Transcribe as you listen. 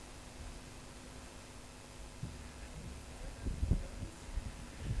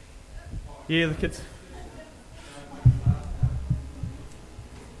Yeah, the kids.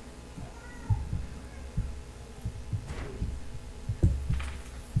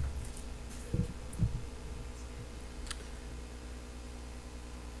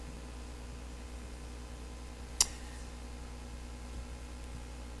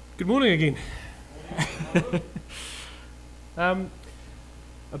 Good morning again.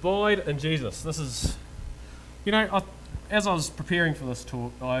 Abide in Jesus. This is, as I was preparing for this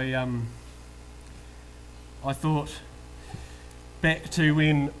talk, I thought back to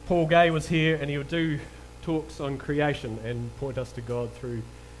when Paul Gay was here and he would do talks on creation and point us to God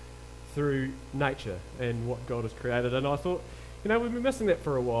through nature and what God has created. And I thought, we've been missing that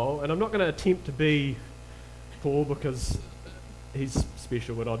for a while, and I'm not going to attempt to be Paul because he's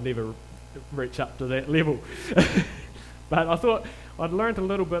special and I'd never reach up to that level. But I thought I'd learned a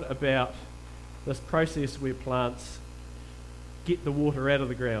little bit about this process where plants get the water out of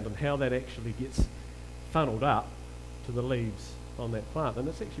the ground and how that actually gets funneled up to the leaves on that plant. And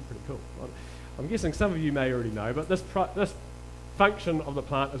it's actually pretty cool. I'm guessing some of you may already know, but this function of the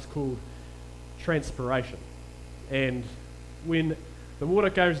plant is called transpiration. And when the water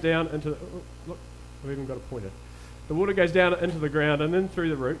goes down into... look, I've even got a pointer. The water goes down into the ground and in through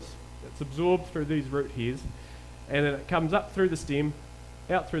the roots. It's absorbed through these root hairs, and then it comes up through the stem,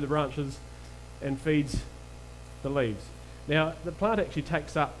 out through the branches, and feeds the leaves. Now, the plant actually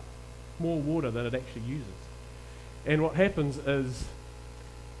takes up more water than it actually uses. And what happens is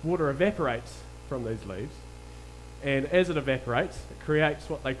water evaporates from these leaves, and as it evaporates, it creates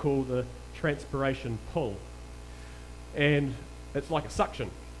what they call the transpiration pull. And it's like a suction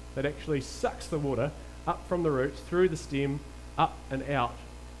that actually sucks the water up from the roots, through the stem, up and out,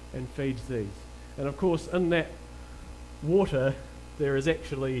 and feeds these. And of course, in that water, there is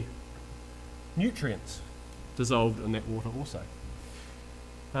actually nutrients dissolved in that water also.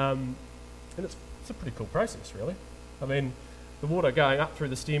 And it's a pretty cool process, really. I mean, the water going up through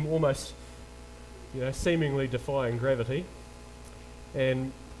the stem, almost, seemingly defying gravity,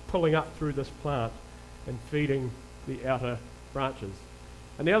 and pulling up through this plant and feeding the outer branches.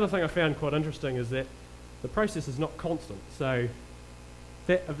 And the other thing I found quite interesting is that the process is not constant, so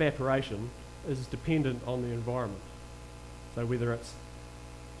that evaporation is dependent on the environment. So whether it's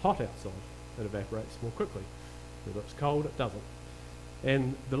hot outside, it evaporates more quickly. Whether it's cold, it doesn't.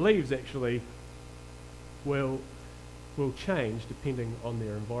 And the leaves actually will change depending on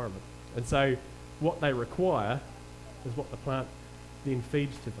their environment. And so what they require is what the plant then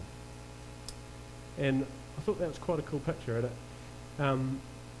feeds to them. And I thought that was quite a cool picture, and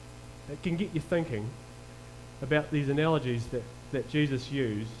it can get you thinking about these analogies that Jesus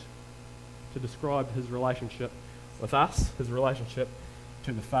used to describe his relationship with us, his relationship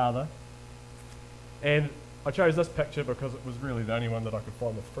to the Father. And I chose this picture because it was really the only one that I could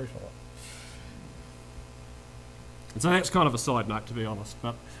find with fruit on it. And so that's kind of a side note, to be honest,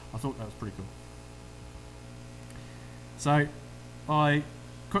 but I thought that was pretty cool. So I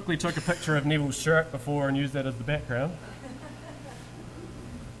quickly took a picture of Neville's shirt before and used that as the background.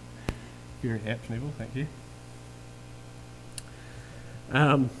 Very apt, Neville, thank you.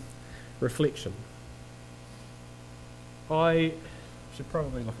 Reflection. I should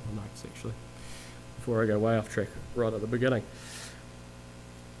probably look at my notes, actually, before I go way off track right at the beginning.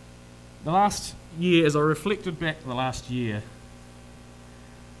 The last year, as I reflected back the last year,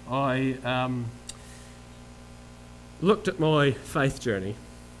 I looked at my faith journey,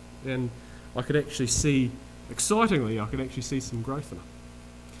 and I could actually see, excitingly, some growth in it.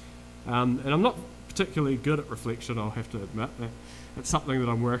 And I'm not particularly good at reflection, I'll have to admit. It's something that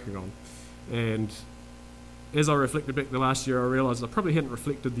I'm working on. And as I reflected back the last year, I realised I probably hadn't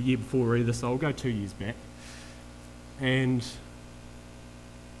reflected the year before either, so I'll go 2 years back. And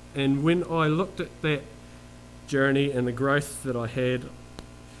when I looked at that journey and the growth that I had,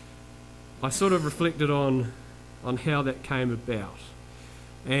 I sort of reflected on how that came about.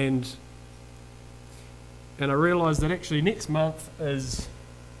 And I realised that actually next month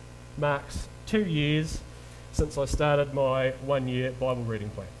marks 2 years since I started my 1-year Bible reading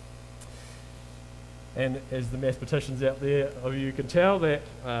plan. And as the mathematicians out there of you can tell, that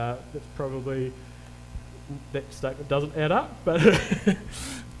that's probably, that statement doesn't add up, but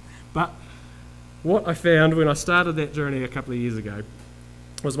but what I found when I started that journey a couple of years ago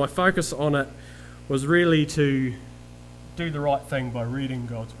was my focus on it was really to do the right thing by reading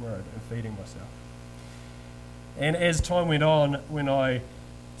God's Word and feeding myself. And as time went on, when I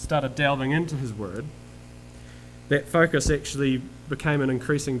started delving into His Word, that focus actually became an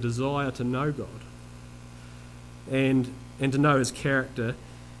increasing desire to know God and to know His character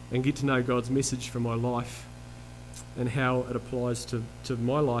and get to know God's message for my life and how it applies to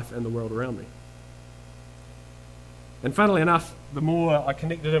my life and the world around me. And funnily enough, the more I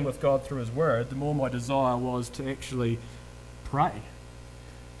connected in with God through His Word, the more my desire was to actually pray,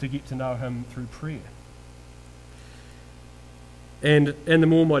 to get to know Him through prayer. And the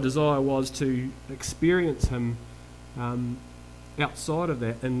more my desire was to experience Him outside of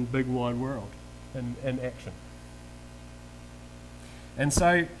that in the big wide world, in action. And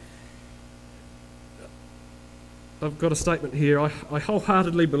so I've got a statement here. I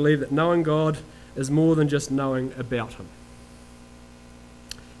wholeheartedly believe that knowing God is more than just knowing about Him.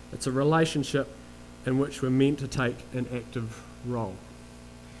 It's a relationship in which we're meant to take an active role.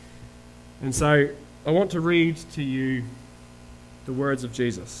 And so I want to read to you the words of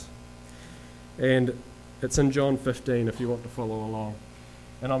Jesus. And it's in John 15 if you want to follow along.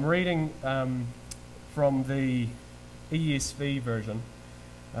 And I'm reading from the ESV version,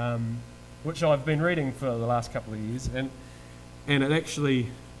 which I've been reading for the last couple of years. And it actually,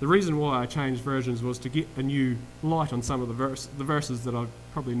 the reason why I changed versions was to get a new light on some of the verses that I've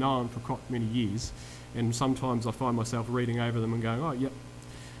probably known for quite many years. And sometimes I find myself reading over them and going, oh, yep,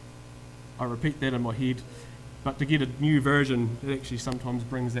 I repeat that in my head. But to get a new version, it actually sometimes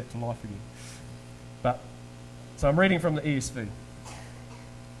brings that to life again. So I'm reading from the ESV.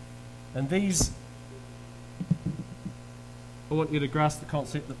 And these, I want you to grasp the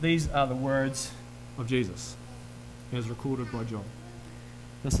concept that these are the words of Jesus, as recorded by John.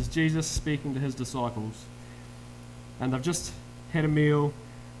 This is Jesus speaking to His disciples. And they've just had a meal.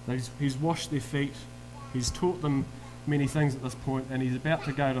 He's washed their feet. He's taught them many things at this point, and He's about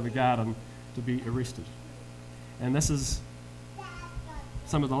to go to the garden to be arrested. And this is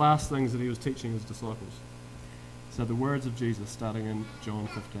some of the last things that He was teaching His disciples. So the words of Jesus starting in John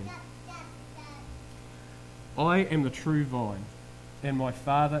 15. I am the true vine, and my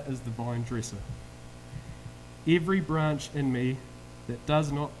Father is the vine dresser. Every branch in me that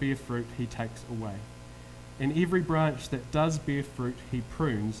does not bear fruit, He takes away. And every branch that does bear fruit, He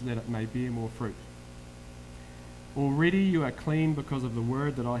prunes that it may bear more fruit. Already you are clean because of the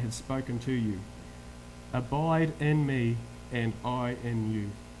word that I have spoken to you. Abide in me, and I in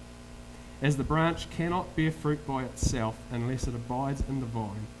you. As the branch cannot bear fruit by itself unless it abides in the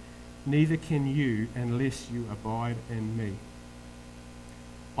vine, neither can you unless you abide in me.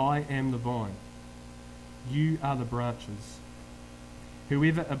 I am the vine. You are the branches.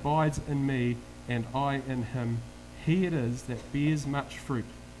 Whoever abides in me and I in him, he it is that bears much fruit.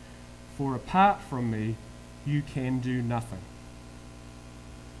 For apart from me, you can do nothing.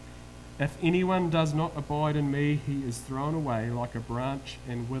 If anyone does not abide in me, he is thrown away like a branch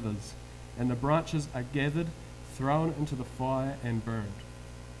and withers, and the branches are gathered, thrown into the fire and burned.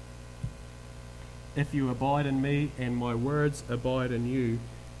 If you abide in me and my words abide in you,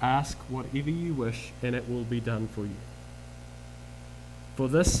 ask whatever you wish, and it will be done for you. For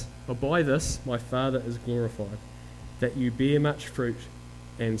this, or by this, my Father is glorified, that you bear much fruit,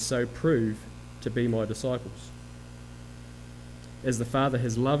 and so prove to be my disciples. As the Father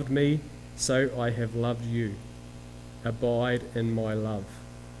has loved me, so I have loved you. Abide in my love.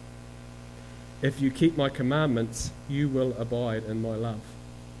 If you keep my commandments, you will abide in my love,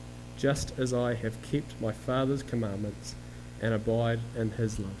 just as I have kept my Father's commandments and abide in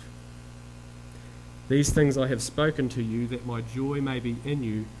his love. These things I have spoken to you, that my joy may be in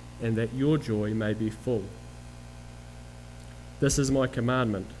you, and that your joy may be full. This is my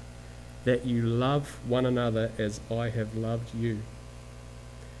commandment, that you love one another as I have loved you.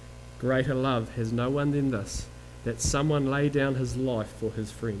 Greater love has no one than this, that someone lay down his life for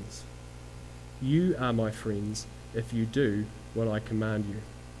his friends. You are my friends if you do what I command you.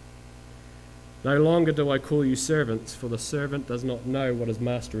 No longer do I call you servants, for the servant does not know what his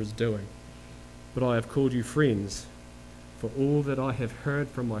master is doing. But I have called you friends, for all that I have heard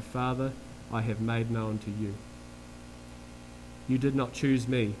from my Father I have made known to you. You did not choose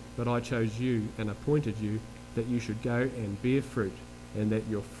me, but I chose you and appointed you that you should go and bear fruit, and that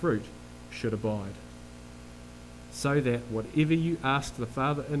your fruit should abide, so that whatever you ask the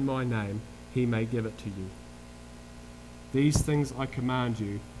Father in my name, he may give it to you. These things I command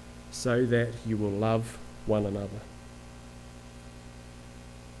you, so that you will love one another.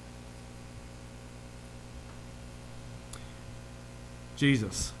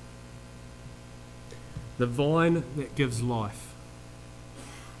 Jesus, the vine that gives life,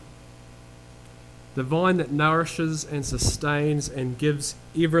 the vine that nourishes and sustains and gives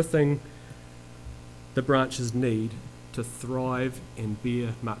everything the branches need to thrive and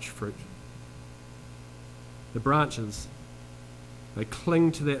bear much fruit. The branches, they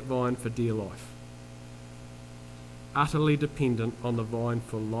cling to that vine for dear life, utterly dependent on the vine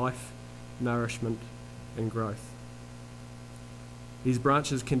for life, nourishment, and growth. These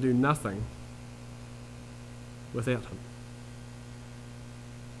branches can do nothing without him.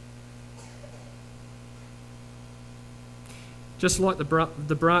 Just like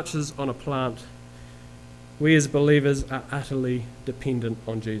the branches on a plant, we as believers are utterly dependent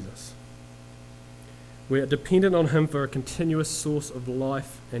on Jesus. We are dependent on him for a continuous source of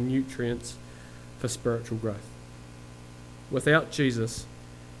life and nutrients for spiritual growth. Without Jesus,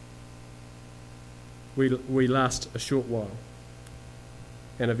 we last a short while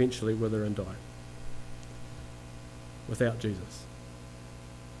and eventually wither and die. Without Jesus.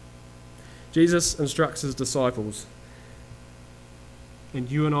 Jesus instructs his disciples, and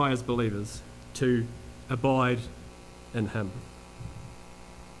you and I as believers, to abide in him,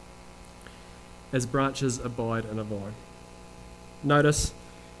 as branches abide in a vine. Notice,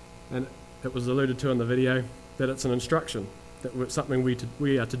 and it was alluded to in the video, that it's an instruction, that it's something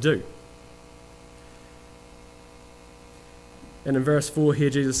we are to do. And in verse 4 here,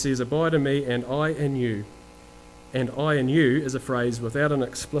 Jesus says, abide in me and I in you. And I in you is a phrase without an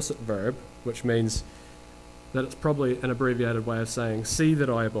explicit verb, which means that it's probably an abbreviated way of saying, see that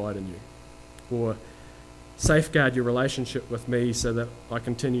I abide in you. Or safeguard your relationship with me so that I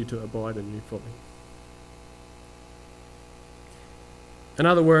continue to abide in you fully. In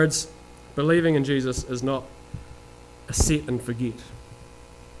other words, believing in Jesus is not a set and forget.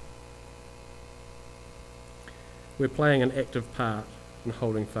 We're playing an active part in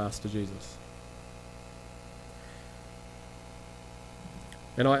holding fast to Jesus.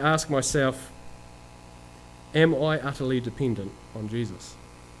 And I ask myself, am I utterly dependent on Jesus?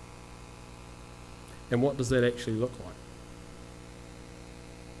 And what does that actually look like?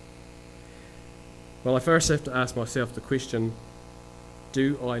 Well, I first have to ask myself the question,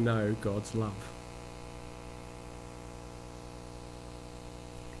 do I know God's love?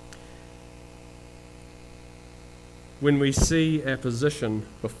 When we see our position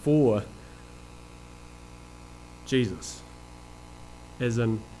before Jesus, as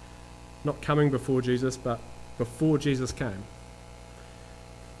in not coming before Jesus, but before Jesus came,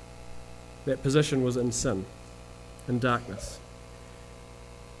 that position was in sin, in darkness.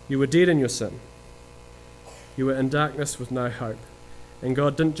 You were dead in your sin. You were in darkness with no hope. And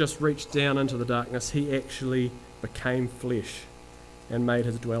God didn't just reach down into the darkness, he actually became flesh and made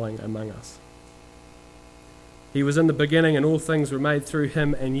his dwelling among us. He was in the beginning and all things were made through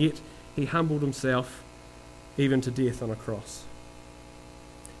him, and yet he humbled himself even to death on a cross.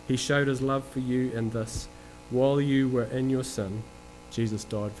 He showed his love for you in this: while you were in your sin, Jesus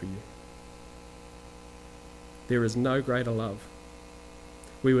died for you. There is no greater love.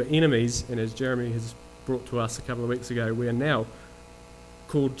 We were enemies, and as Jeremy has brought to us a couple of weeks ago, we are now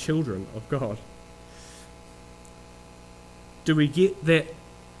called children of God. Do we get that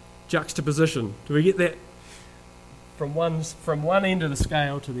juxtaposition? Do we get that from one end of the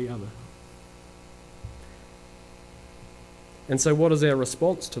scale to the other? And so what is our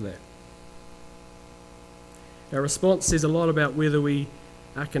response to that? Our response says a lot about whether we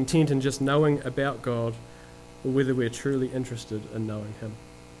are content in just knowing about God or whether we're truly interested in knowing him.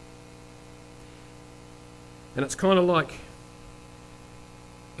 And it's kind of like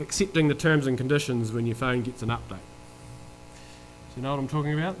accepting the terms and conditions when your phone gets an update. Do you know what I'm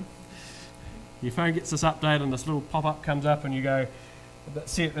talking about? Your phone gets this update and this little pop-up comes up and you go, it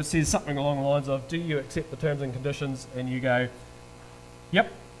says something along the lines of, do you accept the terms and conditions? And you go,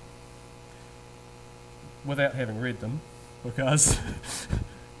 yep, without having read them, because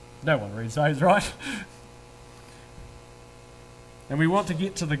no one reads those, right? And we want to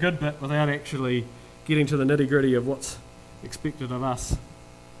get to the good bit without actually getting to the nitty-gritty of what's expected of us.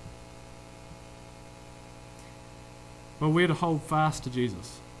 Well, we're to hold fast to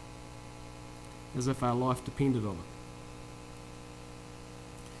Jesus, as if our life depended on it.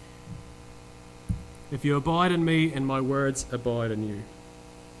 If you abide in me and my words abide in you.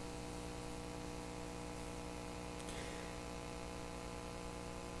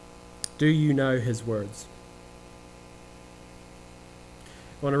 Do you know his words?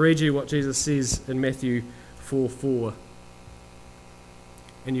 I want to read you what Jesus says in Matthew 4:4.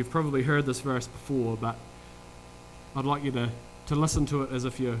 And you've probably heard this verse before, but I'd like you to listen to it as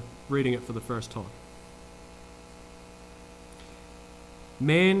if you're reading it for the first time.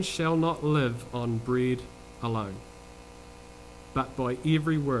 Man shall not live on bread alone, but by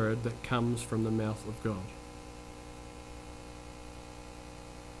every word that comes from the mouth of God.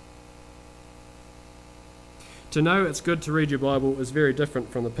 To know it's good to read your Bible is very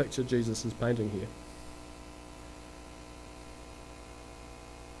different from the picture Jesus is painting here.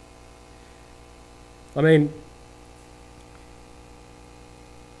 I mean,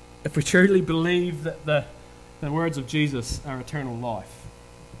 if we truly believe that The words of Jesus are eternal life.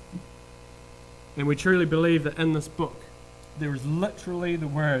 And we truly believe that in this book, there is literally the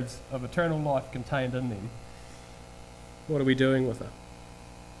words of eternal life contained in them. What are we doing with it?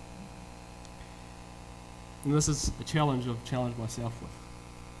 And this is a challenge I've challenged myself with.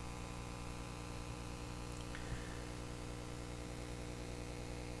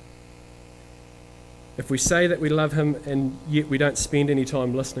 If we say that we love him and yet we don't spend any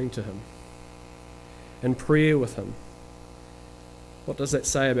time listening to him, in prayer with him, what does that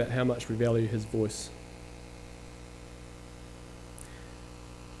say about how much we value his voice?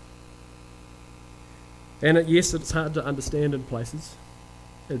 And yes, it's hard to understand in places.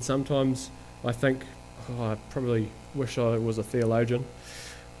 And sometimes I think, I probably wish I was a theologian.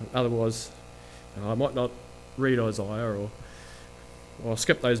 Otherwise, I might not read Isaiah or I'll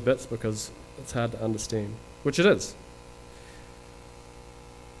skip those bits because it's hard to understand, which it is.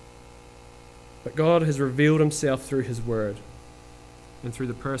 But God has revealed himself through his word and through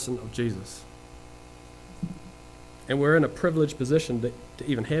the person of Jesus. And we're in a privileged position to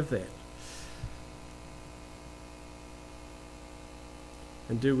even have that.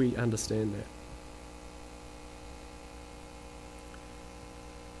 And do we understand that?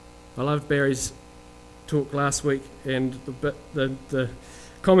 I loved Barry's talk last week, and the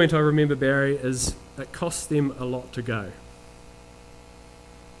comment I remember, Barry, is it costs them a lot to go.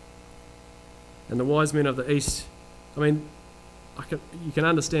 And the wise men of the East, I mean, you can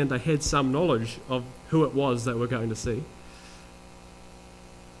understand they had some knowledge of who it was they were going to see.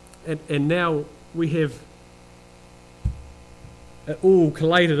 And now we have it all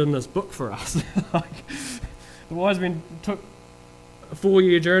collated in this book for us. Like, the wise men took a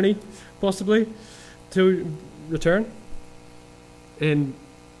 4-year journey, possibly, to return. And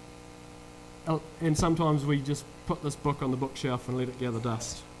sometimes we just put this book on the bookshelf and let it gather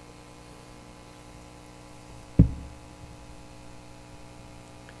dust.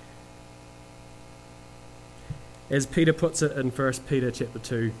 As Peter puts it in 1 Peter chapter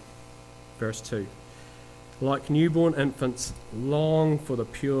 2, verse 2, like newborn infants, long for the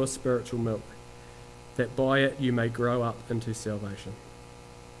pure spiritual milk, that by it you may grow up into salvation.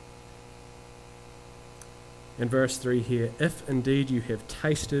 And verse 3 here, if indeed you have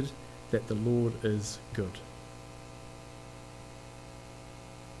tasted that the Lord is good.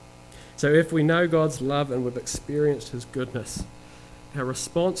 So if we know God's love and we've experienced his goodness, our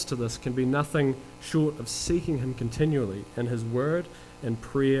response to this can be nothing short of seeking him continually in his word, in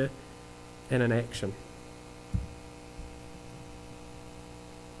prayer, and in action.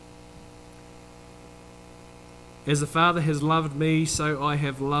 As the Father has loved me, so I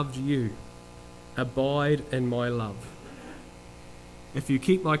have loved you. Abide in my love. If you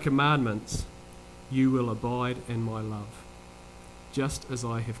keep my commandments, you will abide in my love, just as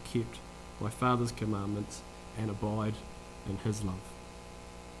I have kept my Father's commandments and abide in his love.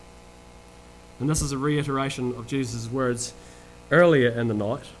 And this is a reiteration of Jesus' words earlier in the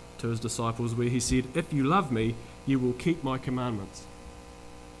night to his disciples, where he said, if you love me, you will keep my commandments.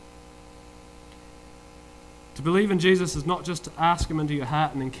 To believe in Jesus is not just to ask him into your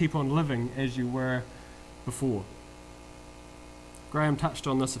heart and then keep on living as you were before. Graham touched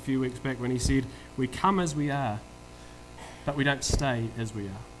on this a few weeks back when he said, we come as we are, but we don't stay as we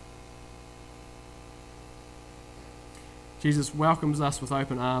are. Jesus welcomes us with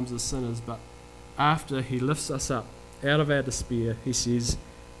open arms as sinners, but after he lifts us up out of our despair, he says,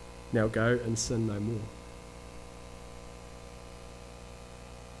 now go and sin no more.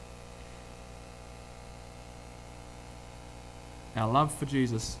 Our love for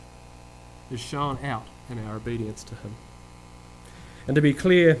Jesus is shown out in our obedience to him. And to be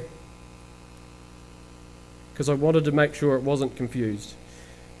clear, because I wanted to make sure it wasn't confused,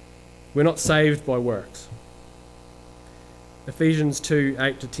 we're not saved by works. Ephesians 2,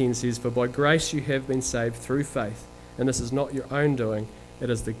 8-10 says, for by grace you have been saved through faith, and this is not your own doing, it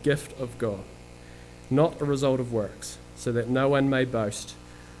is the gift of God, not a result of works, so that no one may boast.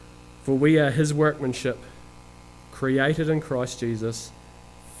 For we are his workmanship, created in Christ Jesus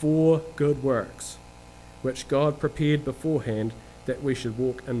for good works, which God prepared beforehand that we should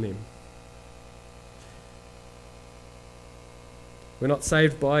walk in them. We're not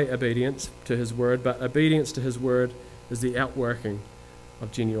saved by obedience to his word, but obedience to his word is the outworking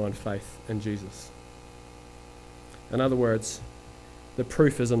of genuine faith in Jesus. In other words, the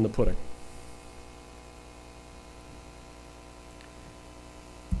proof is in the pudding.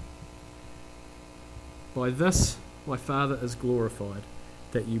 By this my Father is glorified,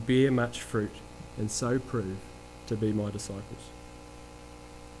 that you bear much fruit, and so prove to be my disciples.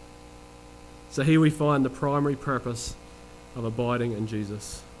 So here we find the primary purpose of abiding in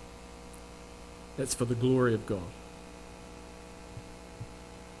Jesus. It's for the glory of God.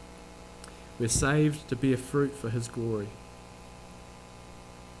 We're saved to bear fruit for his glory.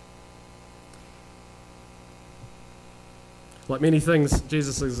 Like many things,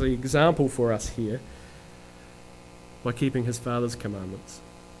 Jesus is the example for us here by keeping his Father's commandments.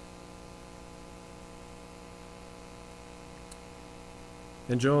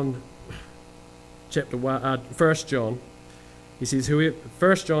 In John chapter 1 John, he says,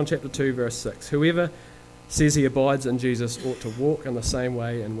 1 John chapter 2 verse 6, whoever says he abides in Jesus ought to walk in the same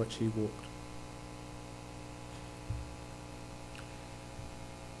way in which he walked.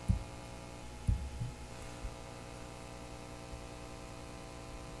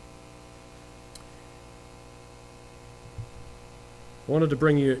 I wanted to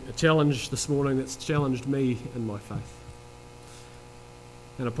bring you a challenge this morning that's challenged me in my faith.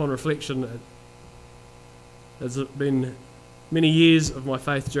 And upon reflection, it has been many years of my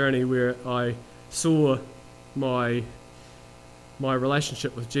faith journey where I saw my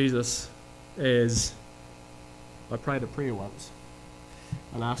relationship with Jesus as I prayed a prayer once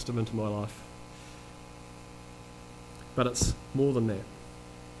and asked him into my life. But it's more than that.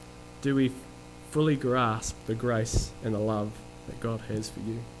 Do we fully grasp the grace and the love that God has for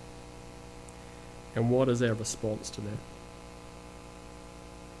you? And what is our response to that?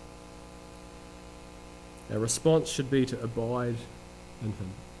 Our response should be to abide in him,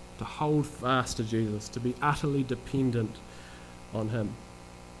 to hold fast to Jesus, to be utterly dependent on him.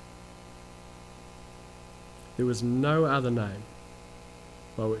 There is no other name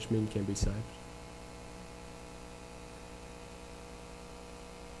by which men can be saved.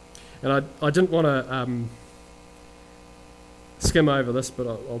 And I didn't want to skim over this, but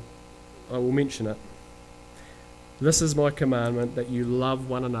I will mention it. This is my commandment, that you love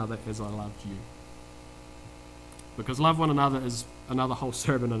one another as I loved you. Because love one another is another whole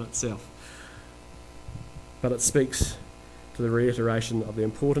sermon in itself. But it speaks to the reiteration of the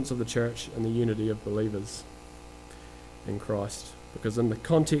importance of the church and the unity of believers in Christ. Because in the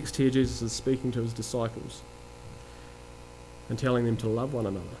context here, Jesus is speaking to his disciples and telling them to love one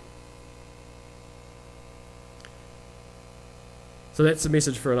another. So that's a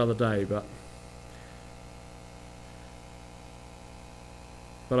message for another day, but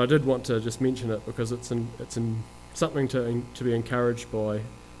I did want to just mention it because it's in something to be encouraged by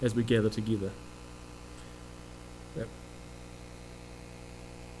as we gather together. Yep.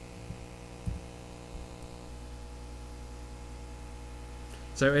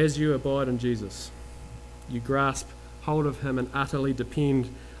 So as you abide in Jesus, you grasp hold of him and utterly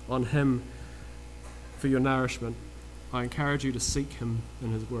depend on him for your nourishment. I encourage you to seek him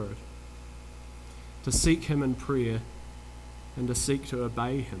in his word, to seek him in prayer, and to seek to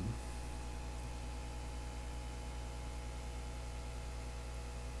obey him.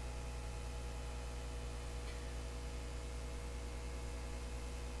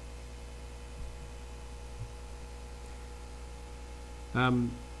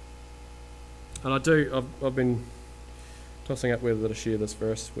 And I've been tossing up whether to share this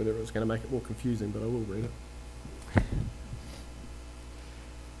verse, whether it was going to make it more confusing, but I will read it.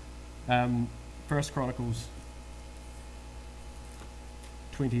 1 Chronicles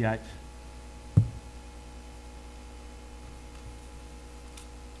 28.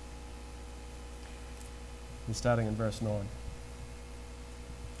 And starting in verse 9.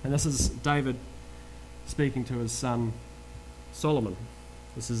 And this is David speaking to his son Solomon.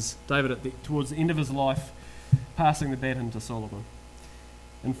 This is David towards the end of his life, passing the baton to Solomon,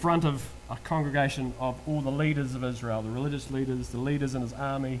 in front of a congregation of all the leaders of Israel, the religious leaders, the leaders in his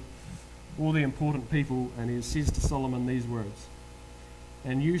army, all the important people, and he says to Solomon these words,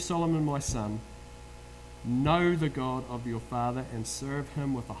 "And you, Solomon, my son, know the God of your father and serve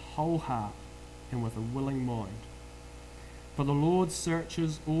him with a whole heart and with a willing mind. For the Lord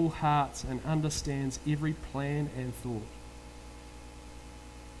searches all hearts and understands every plan and thought.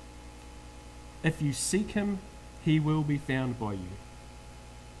 If you seek him, he will be found by you.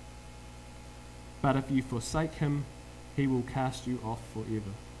 But if you forsake him, he will cast you off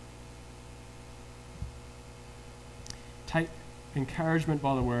forever." Take encouragement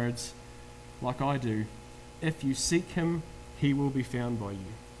by the words, like I do. If you seek him, he will be found by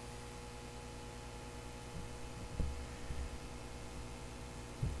you.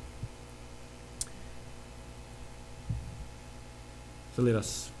 So let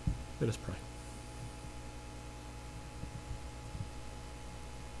us pray.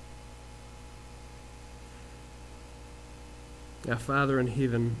 Our Father in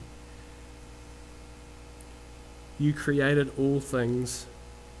heaven, you created all things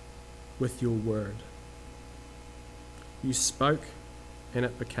with your word. You spoke and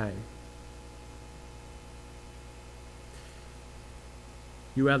it became.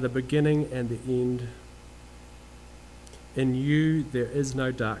 You are the beginning and the end. In you there is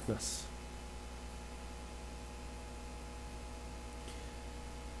no darkness.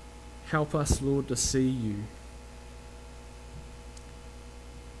 Help us, Lord, to see you.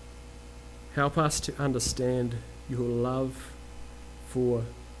 Help us to understand your love for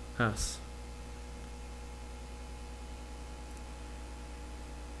us.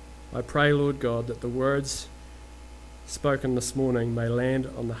 I pray, Lord God, that the words spoken this morning may land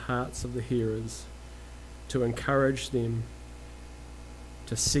on the hearts of the hearers to encourage them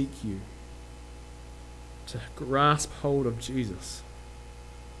to seek you, to grasp hold of Jesus,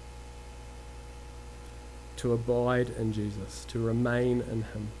 to abide in Jesus, to remain in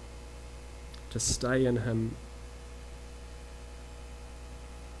him, to stay in him.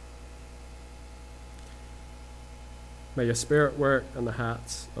 May your Spirit work in the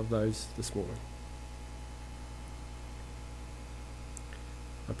hearts of those this morning.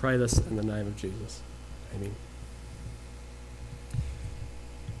 I pray this in the name of Jesus. Amen.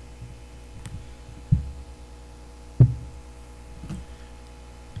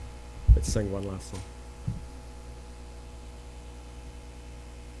 Let's sing one last song.